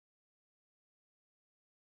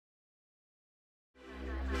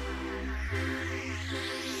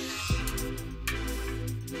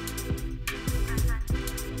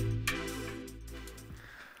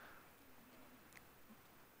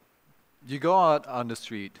You go out on the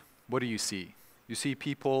street, what do you see? You see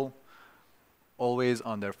people always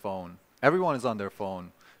on their phone. Everyone is on their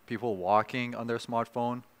phone. People walking on their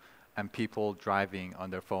smartphone and people driving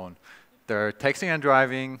on their phone. They're texting and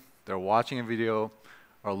driving, they're watching a video,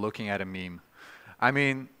 or looking at a meme. I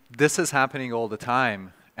mean, this is happening all the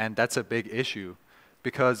time, and that's a big issue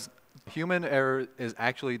because human error is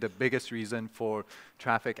actually the biggest reason for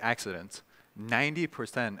traffic accidents.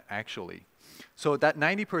 90% actually. So that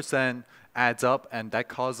 90% adds up, and that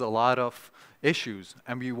causes a lot of issues,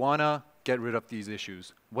 and we want to get rid of these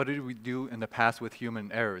issues. What did we do in the past with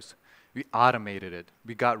human errors? We automated it.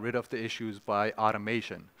 We got rid of the issues by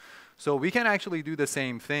automation. So we can actually do the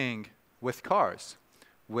same thing with cars,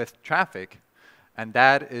 with traffic, and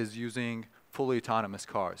that is using fully autonomous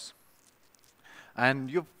cars. And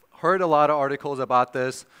you've heard a lot of articles about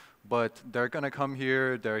this, but they're going to come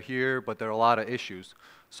here, they're here, but there are a lot of issues.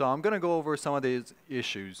 So I'm going to go over some of these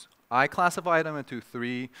issues. I classify them into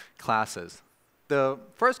 3 classes. The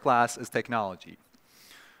first class is technology.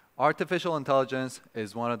 Artificial intelligence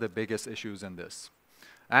is one of the biggest issues in this.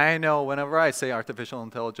 I know whenever I say artificial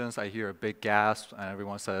intelligence, I hear a big gasp, and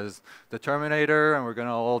everyone says, the Terminator, and we're going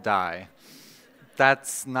to all die.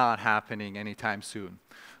 That's not happening anytime soon.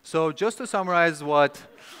 So just to summarize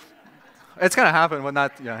it's going to happen, but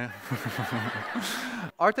not, yeah.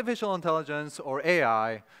 Artificial intelligence, or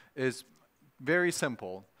AI, is very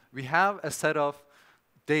simple. We have a set of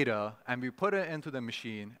data, and we put it into the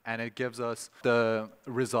machine, and it gives us the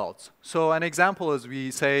results. So an example is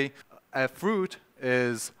we say a fruit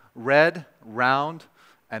is red, round,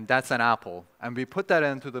 and that's an apple. And we put that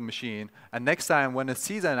into the machine, and next time when it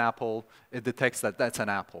sees an apple, it detects that that's an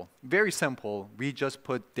apple. Very simple. We just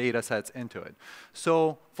put data sets into it.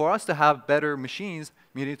 So for us to have better machines,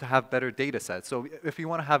 we need to have better data sets. So if we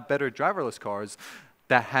want to have better driverless cars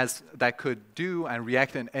that could do and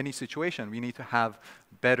react in any situation, we need to have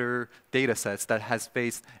better data sets that has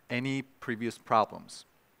faced any previous problems.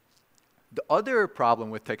 The other problem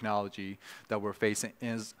with technology that we're facing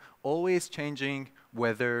is always changing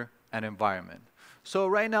weather and environment. So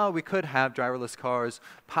right now we could have driverless cars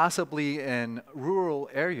possibly in rural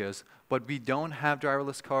areas, but we don't have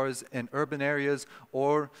driverless cars in urban areas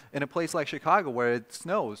or in a place like Chicago where it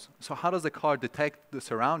snows. So how does the car detect the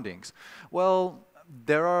surroundings? Well,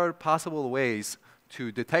 there are possible ways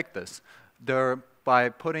to detect this. By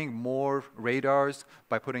putting more radars,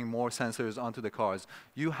 by putting more sensors onto the cars.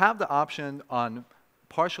 You have the option on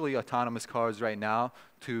partially autonomous cars right now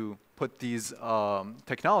to put these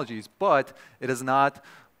technologies, but it's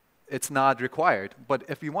not required. But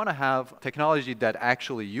if we want to have technology that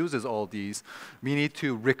actually uses all these, we need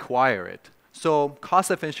to require it. So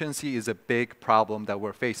cost efficiency is a big problem that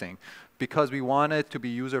we're facing because we want it to be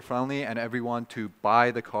user-friendly and everyone to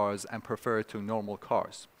buy the cars and prefer it to normal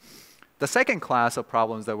cars. The second class of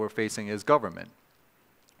problems that we're facing is government.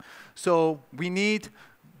 So we need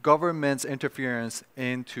government's interference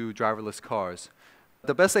into driverless cars.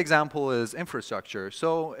 The best example is infrastructure.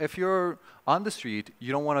 So if you're on the street,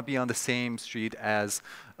 you don't want to be on the same street as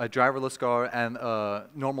a driverless car and a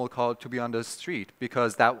normal car to be on the street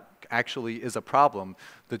because that actually is a problem.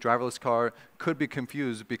 The driverless car could be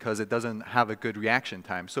confused because it doesn't have a good reaction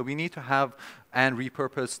time. So we need to have and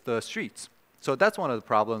repurpose the streets. So that's one of the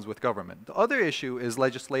problems with government. The other issue is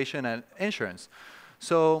legislation and insurance.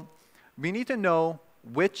 So we need to know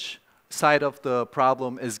which side of the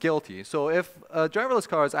problem is guilty. So if a driverless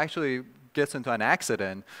car actually gets into an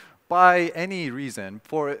accident by any reason,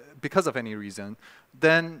 because of any reason,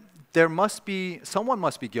 then someone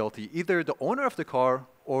must be guilty, either the owner of the car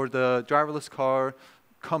or the driverless car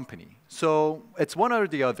company. So it's one or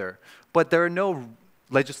the other. But there are no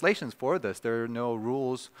legislations for this. There are no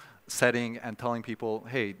rules setting and telling people,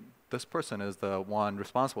 hey, this person is the one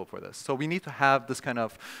responsible for this. So we need to have this kind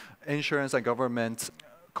of insurance and government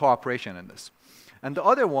cooperation in this. And the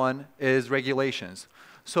other one is regulations.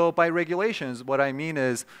 So by regulations, what I mean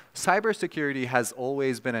is cybersecurity has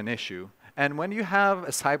always been an issue. And when you have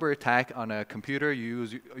a cyber attack on a computer, you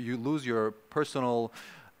lose your personal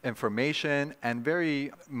information and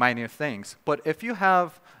very minor things. But if you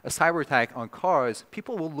have a cyber attack on cars,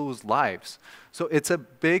 people will lose lives. So it's a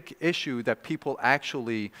big issue that people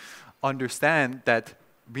actually understand that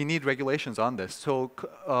we need regulations on this. So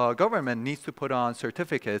government needs to put on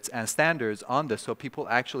certificates and standards on this so people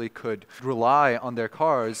actually could rely on their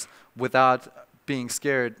cars without being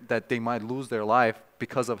scared that they might lose their life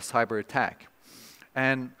because of a cyber attack.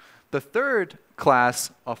 And the third class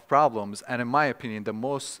of problems, and in my opinion, the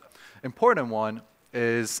most important one,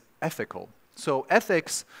 is ethical. So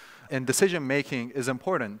ethics in decision making is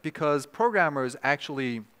important because programmers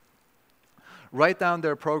actually write down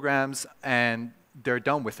their programs and they're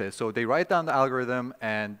done with it. So they write down the algorithm,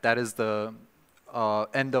 and that is the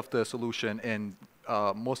end of the solution in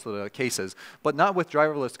most of the cases. But not with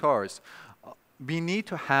driverless cars. We need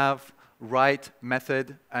to have right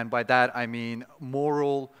method, and by that I mean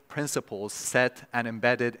moral principles set and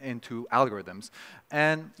embedded into algorithms.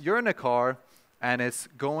 And you're in a car, and it's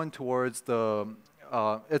going towards the,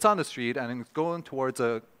 it's on the street, and it's going towards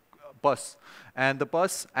a bus, and the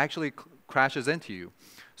bus actually crashes into you.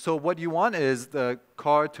 So what you want is the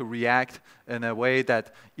car to react in a way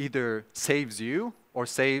that either saves you or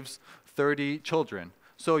saves 30 children.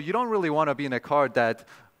 So you don't really want to be in a car that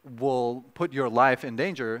will put your life in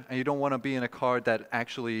danger, and you don't want to be in a car that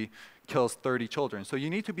actually kills 30 children. So you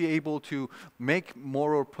need to be able to make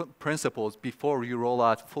moral principles before you roll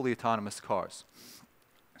out fully autonomous cars.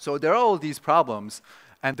 So there are all these problems,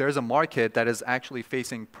 and there's a market that is actually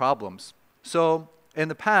facing problems. So in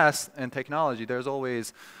the past, in technology, there's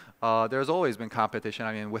always been competition.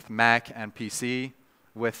 I mean, with Mac and PC,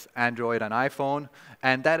 with Android and iPhone,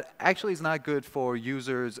 and that actually is not good for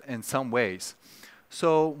users in some ways.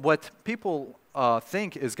 So what people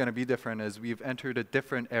think is going to be different is we've entered a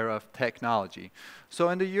different era of technology. So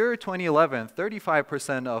in the year 2011,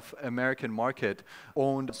 35% of American market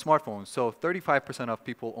owned smartphones. So 35% of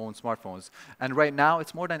people own smartphones. And right now,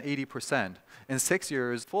 it's more than 80%. In 6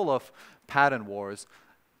 years, full of patent wars,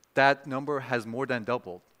 that number has more than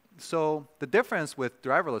doubled. So the difference with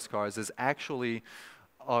driverless cars is actually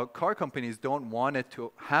car companies don't want it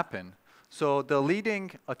to happen. So the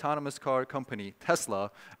leading autonomous car company,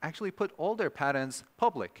 Tesla, actually put all their patents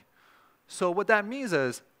public. So what that means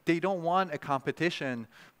is they don't want a competition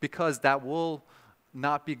because that will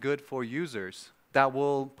not be good for users. That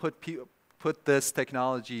will put this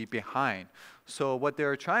technology behind. So what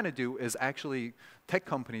they're trying to do is actually tech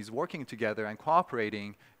companies working together and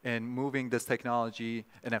cooperating in moving this technology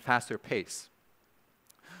in a faster pace.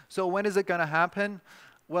 So when is it going to happen?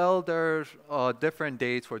 Well, there are different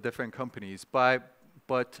dates for different companies, but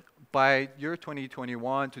by year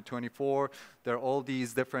 2021 to 24, there are all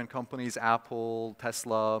these different companies, Apple,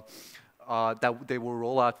 Tesla, that they will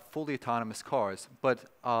roll out fully autonomous cars. But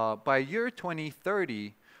by year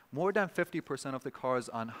 2030, more than 50% of the cars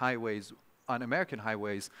on highways, on American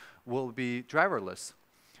highways, will be driverless.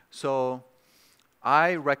 So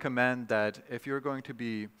I recommend that if you're going to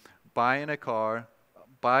be buying a car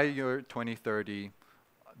by year 2030,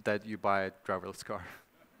 that you buy a driverless car.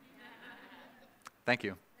 Thank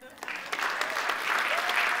you.